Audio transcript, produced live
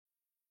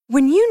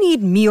When you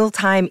need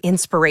mealtime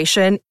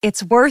inspiration,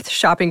 it's worth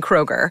shopping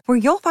Kroger, where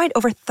you'll find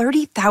over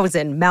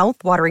 30,000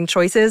 mouth-watering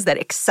choices that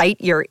excite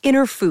your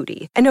inner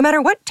foodie. And no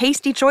matter what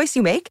tasty choice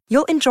you make,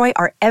 you'll enjoy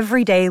our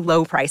everyday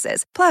low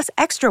prices, plus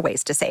extra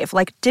ways to save,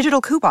 like digital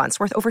coupons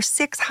worth over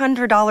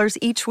 $600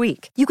 each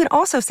week. You can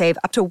also save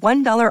up to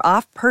 $1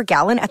 off per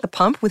gallon at the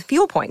pump with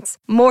fuel points.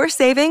 More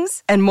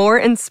savings and more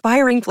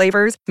inspiring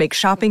flavors make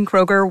shopping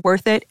Kroger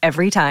worth it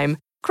every time.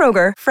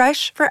 Kroger,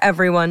 fresh for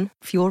everyone.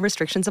 Fuel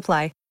restrictions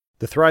apply.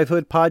 The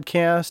Thrivehood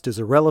podcast is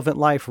a relevant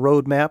life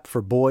roadmap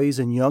for boys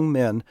and young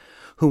men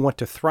who want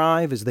to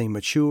thrive as they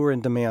mature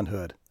into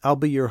manhood. I'll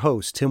be your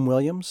host, Tim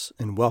Williams,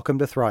 and welcome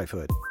to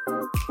Thrivehood.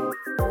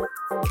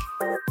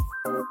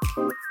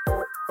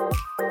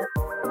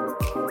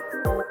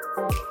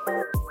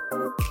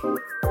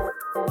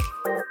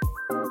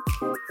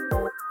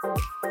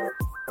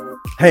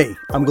 Hey,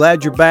 I'm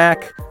glad you're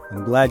back.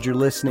 I'm glad you're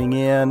listening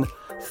in.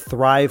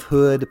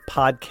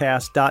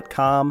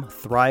 ThrivehoodPodcast.com,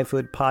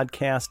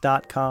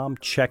 ThrivehoodPodcast.com.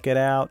 Check it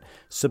out.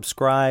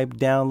 Subscribe,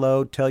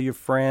 download, tell your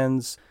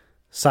friends,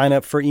 sign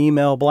up for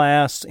email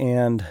blasts,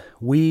 and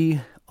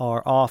we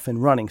are off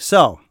and running.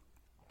 So,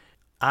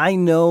 I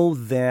know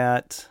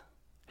that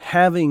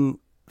having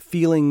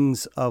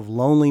feelings of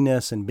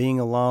loneliness and being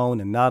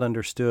alone and not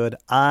understood,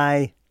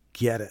 I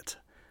get it.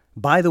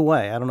 By the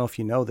way, I don't know if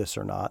you know this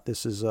or not.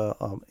 This is an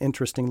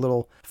interesting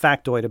little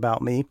factoid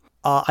about me.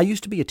 I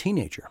used to be a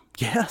teenager.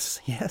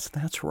 Yes,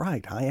 that's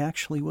right. I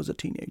actually was a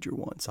teenager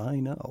once. I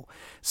know.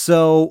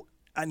 So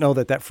I know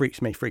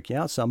that may freak you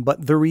out some,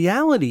 but the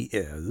reality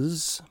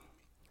is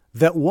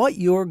that what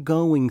you're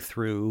going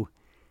through,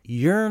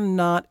 you're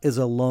not as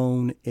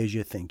alone as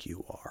you think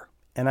you are.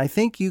 And I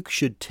think you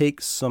should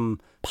take some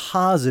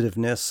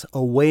positiveness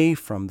away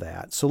from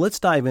that. So let's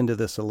dive into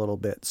this a little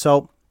bit.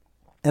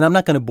 And I'm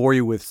not going to bore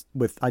you with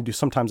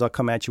sometimes I'll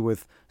come at you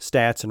with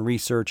stats and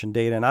research and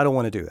data, and I don't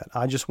want to do that.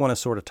 I just want to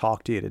sort of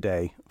talk to you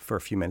today for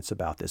a few minutes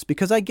about this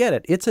because I get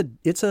it. It's a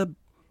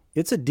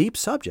deep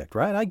subject,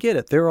 right? I get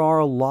it. There are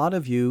a lot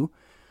of you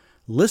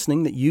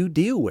listening that you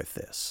deal with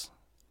this.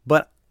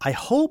 But I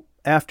hope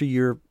after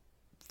you're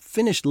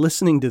finished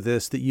listening to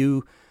this that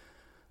you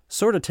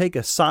sort of take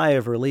a sigh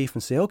of relief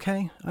and say,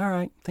 okay, all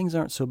right, things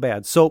aren't so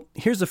bad. So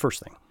here's the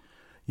first thing.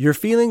 You're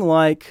feeling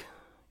like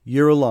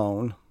you're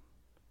alone.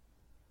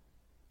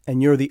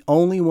 And you're the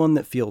only one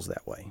that feels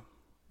that way,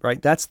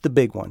 right? That's the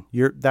big one.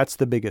 That's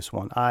the biggest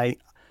one.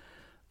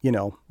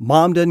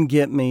 Mom doesn't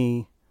get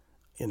me,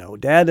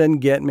 dad doesn't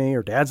get me,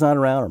 or dad's not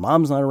around, or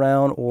mom's not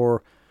around,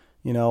 or,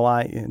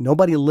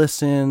 nobody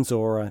listens,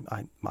 or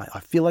I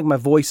feel like my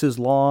voice is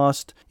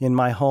lost in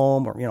my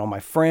home, or, my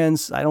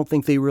friends, I don't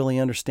think they really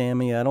understand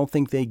me. I don't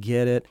think they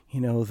get it.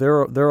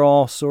 They're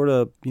all sort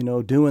of,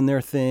 doing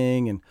their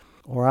thing,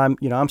 or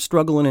I'm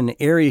struggling in an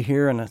area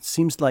here, and it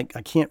seems like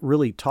I can't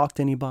really talk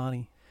to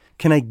anybody.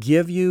 Can I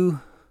give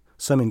you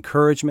some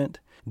encouragement?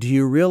 Do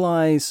you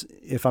realize,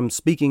 if I'm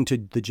speaking to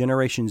the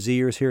Generation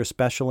Zers here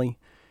especially,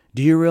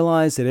 do you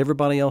realize that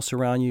everybody else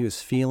around you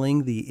is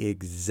feeling the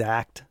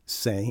exact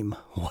same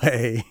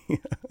way?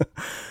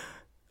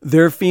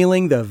 They're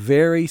feeling the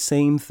very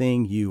same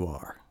thing you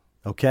are,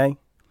 okay?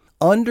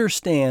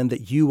 Understand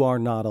that you are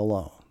not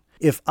alone.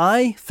 If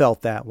I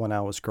felt that when I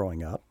was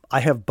growing up, I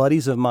have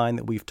buddies of mine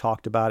that we've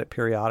talked about it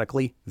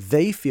periodically.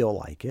 They feel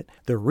like it.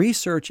 The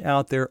research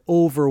out there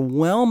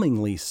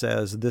overwhelmingly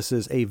says this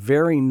is a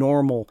very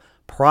normal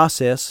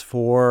process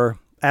for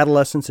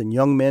adolescents and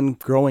young men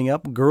growing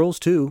up, girls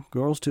too,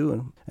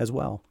 as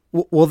well.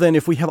 Well, then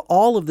if we have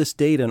all of this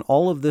data and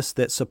all of this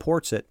that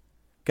supports it,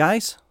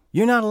 guys,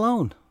 you're not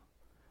alone.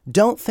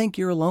 Don't think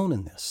you're alone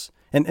in this.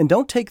 And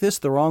don't take this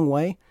the wrong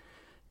way,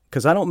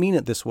 because I don't mean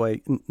it this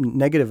way,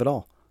 negative at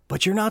all.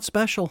 But you're not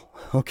special,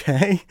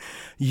 okay?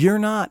 You're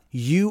not.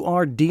 You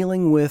are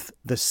dealing with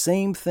the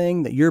same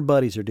thing that your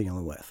buddies are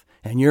dealing with,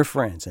 and your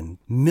friends, and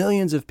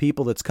millions of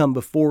people that's come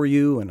before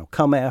you and will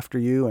come after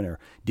you and are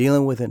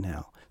dealing with it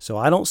now. So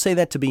I don't say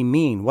that to be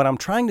mean. What I'm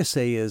trying to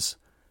say is,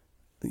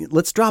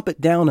 let's drop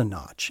it down a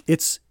notch.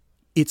 It's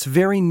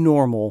very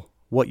normal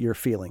what you're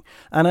feeling,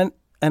 and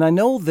I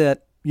know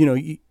that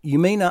you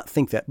may not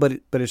think that,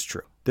 but it's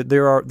true that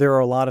there are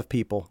a lot of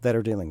people that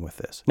are dealing with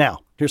this.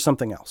 Now, here's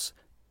something else.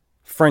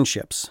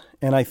 Friendships.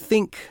 And I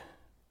think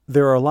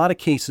there are a lot of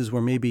cases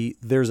where maybe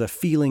there's a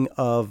feeling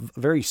of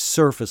very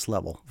surface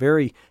level,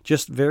 very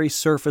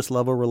surface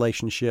level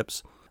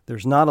relationships.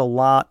 There's not a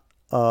lot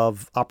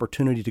of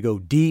opportunity to go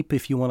deep,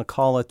 if you want to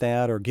call it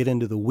that, or get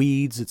into the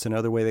weeds. It's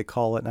another way they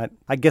call it. And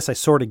I guess I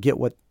sort of get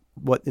what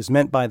is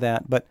meant by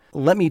that. But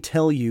let me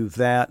tell you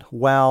that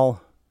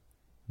while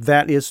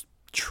that is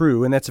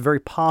true, and that's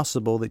very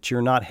possible that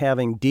you're not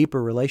having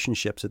deeper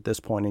relationships at this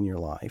point in your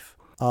life,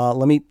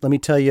 let me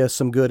tell you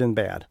some good and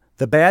bad.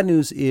 The bad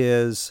news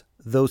is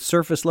those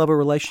surface level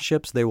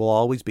relationships, they will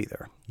always be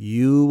there.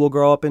 You will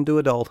grow up into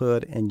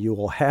adulthood and you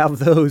will have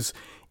those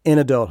in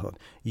adulthood.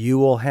 You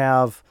will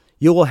have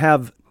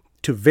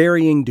to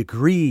varying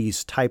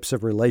degrees types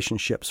of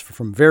relationships,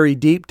 from very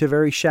deep to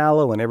very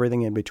shallow and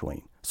everything in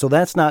between. So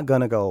that's not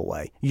going to go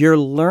away. You're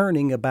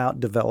learning about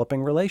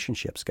developing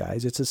relationships,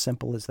 guys. It's as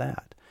simple as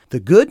that. The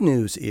good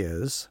news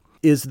is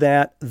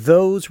that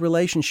those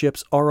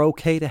relationships are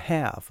okay to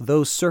have.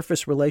 Those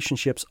surface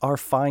relationships are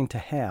fine to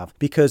have,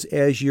 because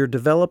as you're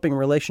developing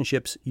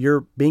relationships,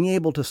 you're being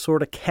able to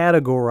sort of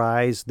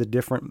categorize the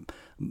different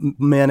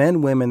men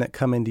and women that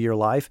come into your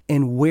life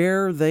and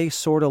where they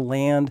sort of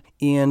land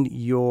in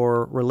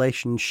your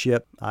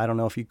relationship. I don't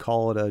know if you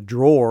call it a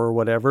drawer or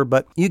whatever,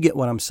 but you get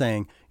what I'm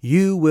saying.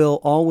 You will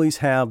always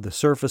have the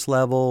surface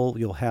level.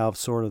 You'll have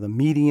sort of the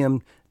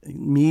medium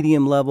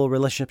level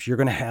relationships. You're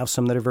going to have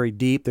some that are very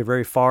deep. They're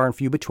very far and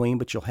few between,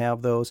 but you'll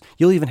have those.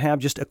 You'll even have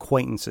just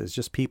acquaintances,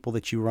 just people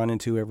that you run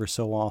into every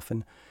so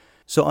often.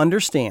 So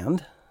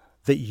understand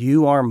that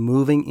you are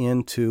moving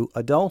into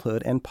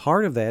adulthood, and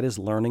part of that is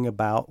learning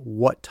about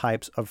what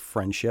types of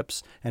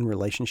friendships and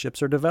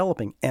relationships are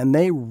developing. And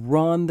they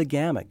run the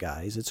gamut,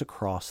 guys. It's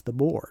across the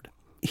board.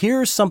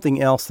 Here's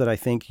something else that I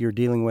think you're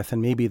dealing with,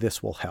 and maybe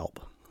this will help.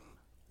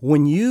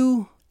 When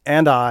you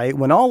and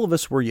when all of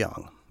us were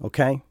young,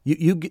 okay,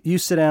 you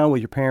sit down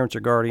with your parents or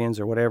guardians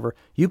or whatever,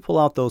 you pull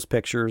out those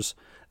pictures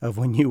of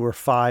when you were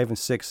 5 and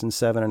 6 and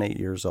 7 and 8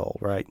 years old,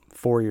 right?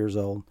 4 years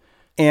old.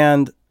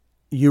 And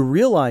you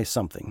realize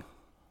something.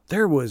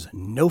 There was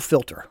no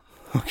filter,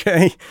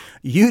 okay?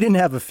 You didn't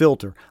have a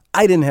filter.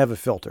 I didn't have a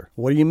filter.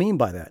 What do you mean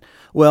by that?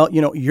 Well,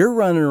 you're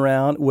running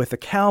around with a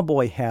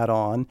cowboy hat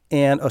on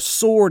and a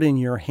sword in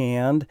your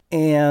hand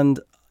and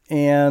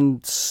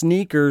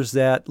sneakers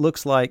that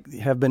looks like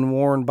have been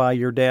worn by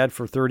your dad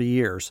for 30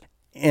 years.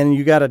 And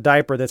you got a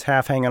diaper that's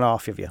half hanging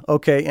off of you.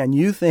 Okay, and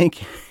you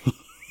think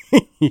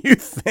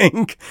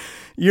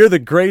you're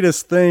the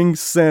greatest thing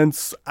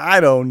since, I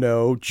don't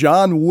know,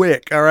 John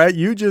Wick, all right?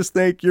 You just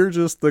think you're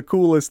just the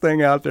coolest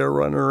thing out there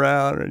running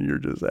around and you're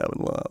just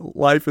having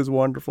life is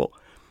wonderful.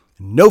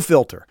 No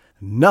filter.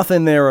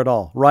 Nothing there at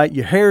all, right?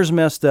 Your hair's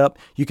messed up.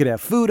 You could have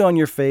food on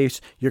your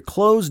face. Your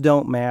clothes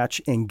don't match.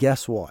 And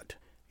guess what?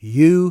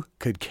 You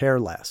could care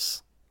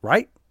less,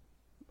 right?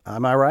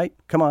 Am I right?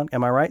 Come on.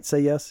 Am I right?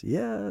 Say yes.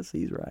 Yes,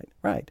 he's right.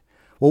 Right.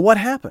 Well, what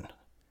happened?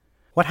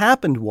 What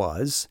happened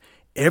was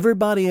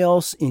everybody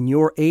else in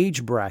your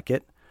age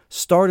bracket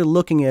started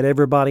looking at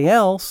everybody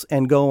else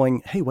and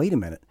going, hey, wait a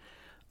minute.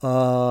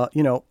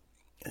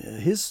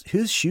 His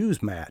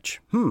shoes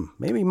match.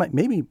 Maybe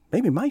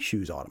my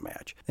shoes ought to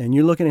match. And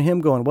you're looking at him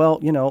going, well,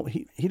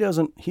 he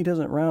doesn't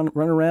run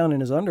around in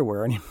his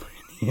underwear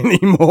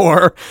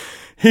anymore.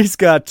 He's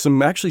got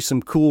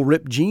some cool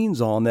ripped jeans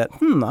on that.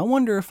 I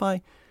wonder if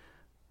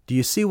do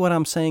you see what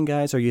I'm saying,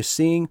 guys? Are you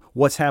seeing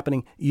what's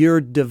happening?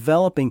 You're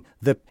developing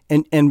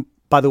and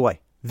by the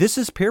way, this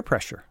is peer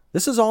pressure.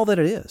 This is all that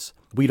it is.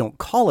 We don't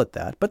call it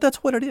that, but that's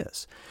what it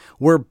is.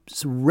 We're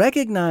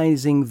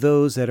recognizing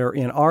those that are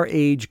in our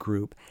age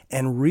group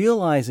and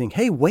realizing,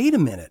 hey, wait a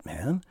minute,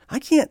 man. I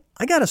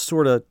got to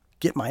sort of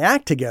get my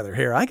act together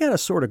here. I got to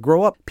sort of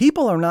grow up.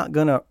 People are not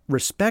going to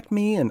respect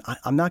me, and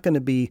I'm not going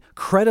to be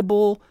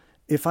credible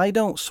if I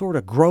don't sort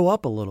of grow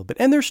up a little bit.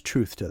 And there's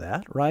truth to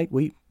that, right?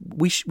 We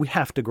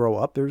have to grow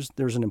up.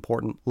 There's an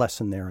important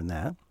lesson there in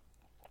that.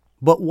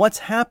 But what's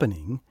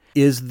happening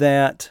is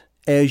that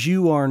as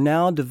you are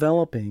now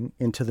developing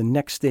into the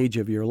next stage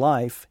of your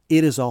life,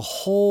 it is a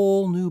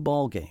whole new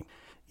ball game.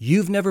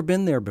 You've never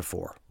been there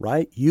before,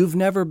 right? You've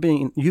never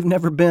been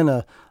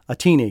a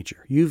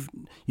teenager. You've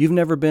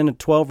never been a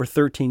 12 or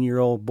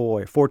 13-year-old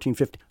boy, 14,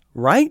 15,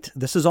 right?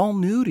 This is all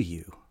new to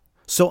you.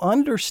 So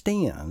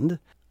understand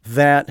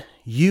that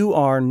you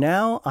are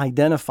now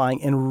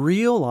identifying and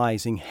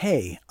realizing,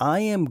 hey, I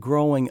am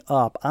growing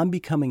up, I'm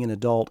becoming an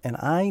adult, and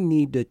I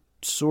need to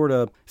sort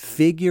of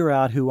figure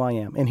out who I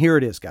am. And here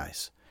it is,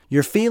 guys.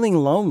 You're feeling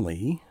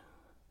lonely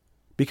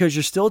because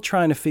you're still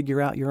trying to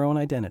figure out your own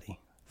identity.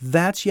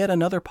 That's yet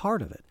another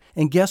part of it.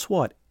 And guess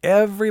what?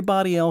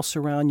 Everybody else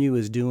around you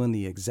is doing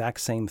the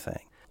exact same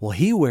thing. Well,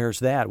 he wears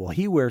that. Well,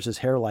 he wears his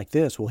hair like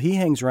this. Well, he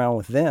hangs around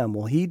with them.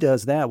 Well, he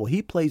does that. Well,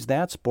 he plays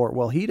that sport.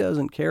 Well, he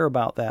doesn't care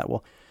about that.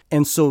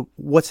 And so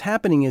what's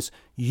happening is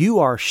you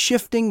are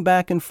shifting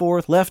back and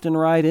forth, left and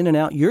right, in and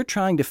out. You're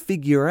trying to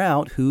figure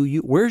out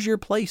where's your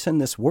place in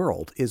this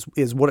world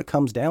is what it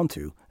comes down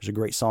to. There's a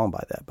great song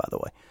by that, by the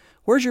way.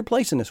 Where's your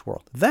place in this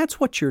world?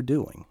 That's what you're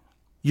doing.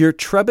 Your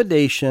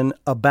trepidation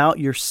about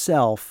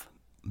yourself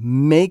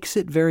makes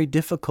it very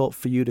difficult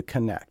for you to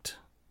connect.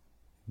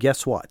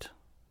 Guess what?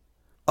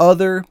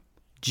 Other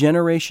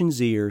Generation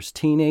Zers,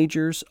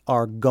 teenagers,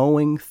 are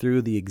going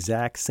through the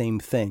exact same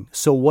thing.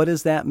 So what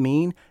does that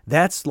mean?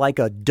 That's like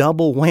a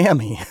double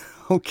whammy,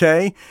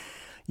 okay?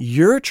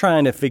 You're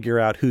trying to figure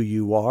out who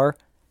you are.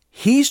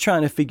 He's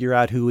trying to figure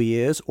out who he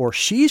is, or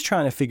she's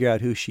trying to figure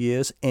out who she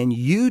is, and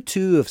you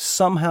two have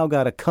somehow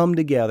got to come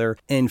together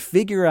and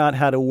figure out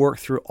how to work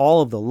through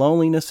all of the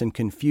loneliness and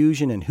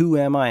confusion and who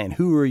am I and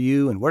who are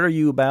you and what are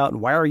you about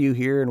and why are you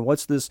here and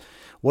what's this,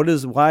 what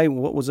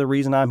was the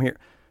reason I'm here?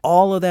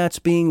 All of that's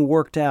being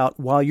worked out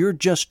while you're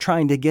just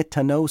trying to get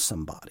to know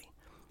somebody.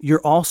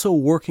 You're also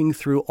working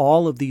through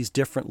all of these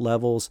different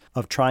levels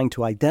of trying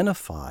to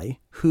identify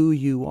who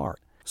you are.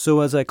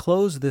 So as I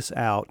close this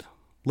out,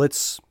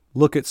 let's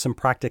look at some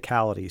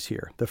practicalities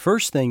here. The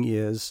first thing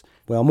is,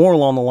 well, more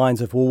along the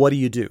lines of, well, what do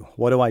you do?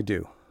 What do I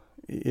do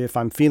if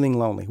I'm feeling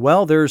lonely?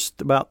 Well, there's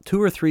about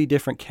 2 or 3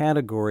 different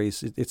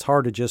categories. It's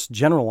hard to just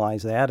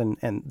generalize that,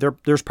 and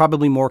there's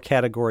probably more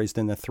categories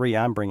than the 3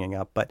 I'm bringing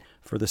up, but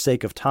for the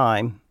sake of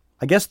time,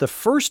 I guess the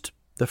first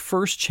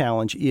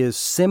challenge is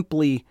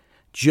simply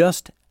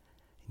just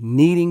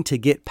needing to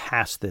get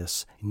past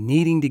this,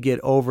 needing to get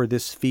over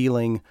this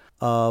feeling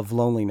of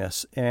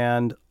loneliness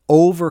and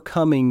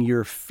overcoming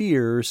your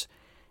fears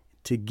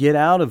to get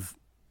out of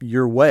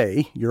your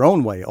way, your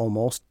own way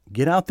almost.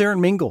 Get out there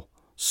and mingle.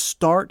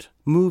 Start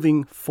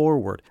moving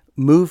forward.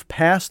 Move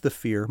past the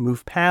fear,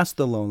 move past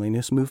the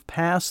loneliness, move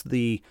past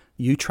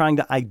you trying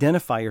to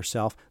identify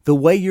yourself. The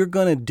way you're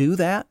going to do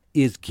that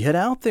is get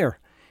out there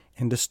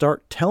and to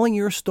start telling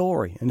your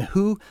story. And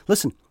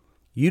listen,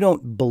 you're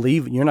not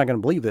going to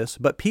believe this,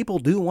 but people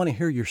do want to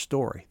hear your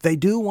story. They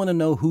do want to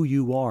know who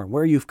you are,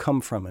 where you've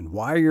come from, and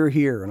why you're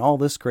here, and all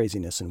this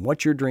craziness, and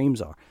what your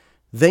dreams are.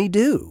 They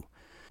do,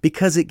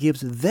 because it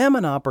gives them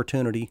an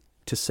opportunity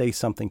to say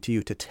something to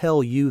you, to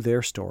tell you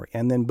their story.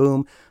 And then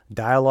boom,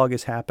 dialogue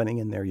is happening,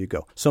 and there you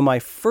go. So my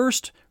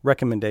first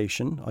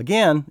recommendation,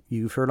 again,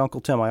 you've heard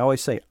Uncle Tim, I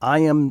always say, I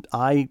am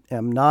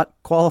not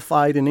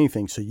qualified in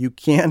anything, so you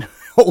can't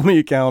hold me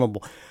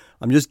accountable.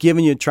 I'm just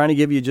trying to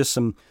give you just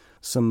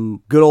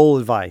some good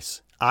old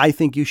advice. I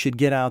think you should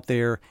get out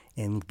there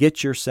and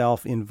get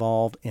yourself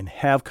involved and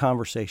have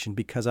conversation,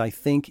 because I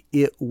think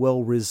it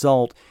will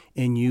result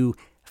in you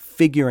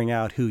figuring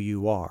out who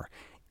you are,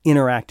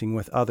 interacting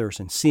with others,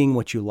 and seeing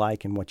what you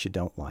like and what you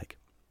don't like.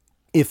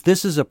 If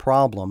this is a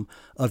problem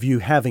of you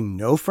having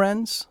no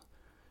friends,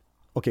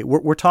 okay,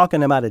 we're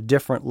talking about a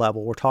different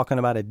level. We're talking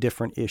about a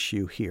different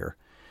issue here.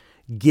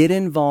 Get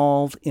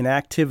involved in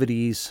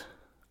activities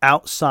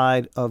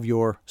outside of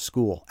your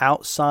school,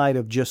 outside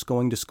of just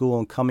going to school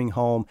and coming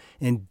home,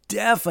 and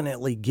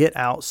definitely get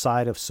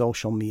outside of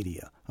social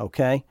media,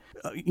 okay?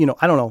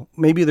 I don't know,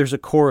 maybe there's a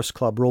chorus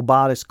club,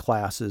 robotics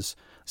classes,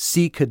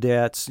 Sea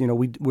Cadets.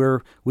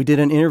 We did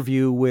an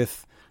interview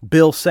with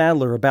Bill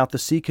Sadler about the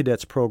Sea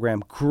Cadets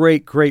program.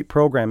 Great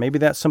program. Maybe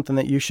that's something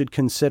that you should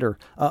consider.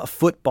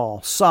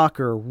 Football,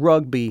 soccer,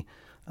 rugby,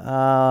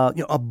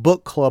 a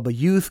book club, a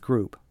youth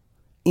group.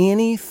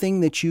 Anything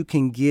that you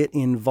can get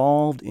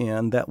involved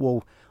in that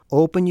will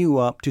open you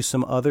up to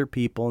some other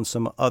people and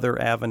some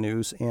other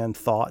avenues and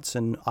thoughts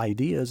and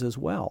ideas as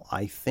well.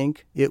 I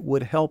think it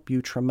would help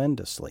you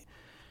tremendously.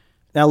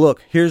 Now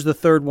look, here's the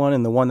third one,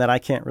 and the one that I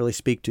can't really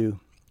speak to.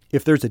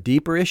 If there's a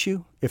deeper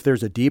issue, if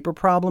there's a deeper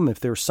problem, if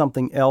there's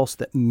something else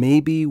that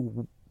maybe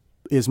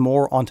is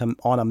more on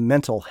a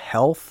mental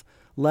health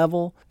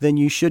level, then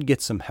you should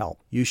get some help.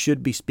 You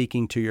should be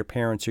speaking to your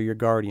parents or your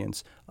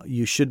guardians.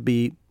 You should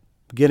be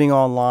getting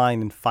online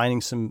and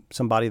finding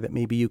somebody that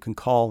maybe you can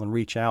call and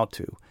reach out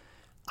to.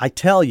 I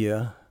tell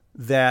you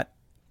that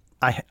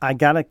I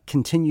got to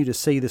continue to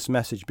say this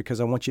message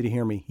because I want you to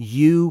hear me.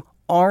 You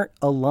aren't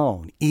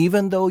alone.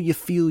 Even though you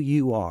feel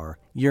you are,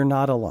 you're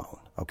not alone,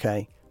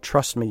 okay?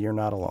 Trust me, you're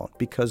not alone,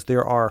 because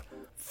there are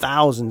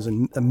thousands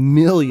and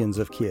millions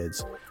of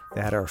kids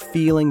that are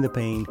feeling the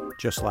pain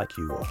just like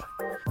you are.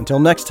 Until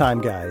next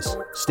time, guys,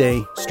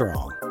 stay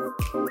strong.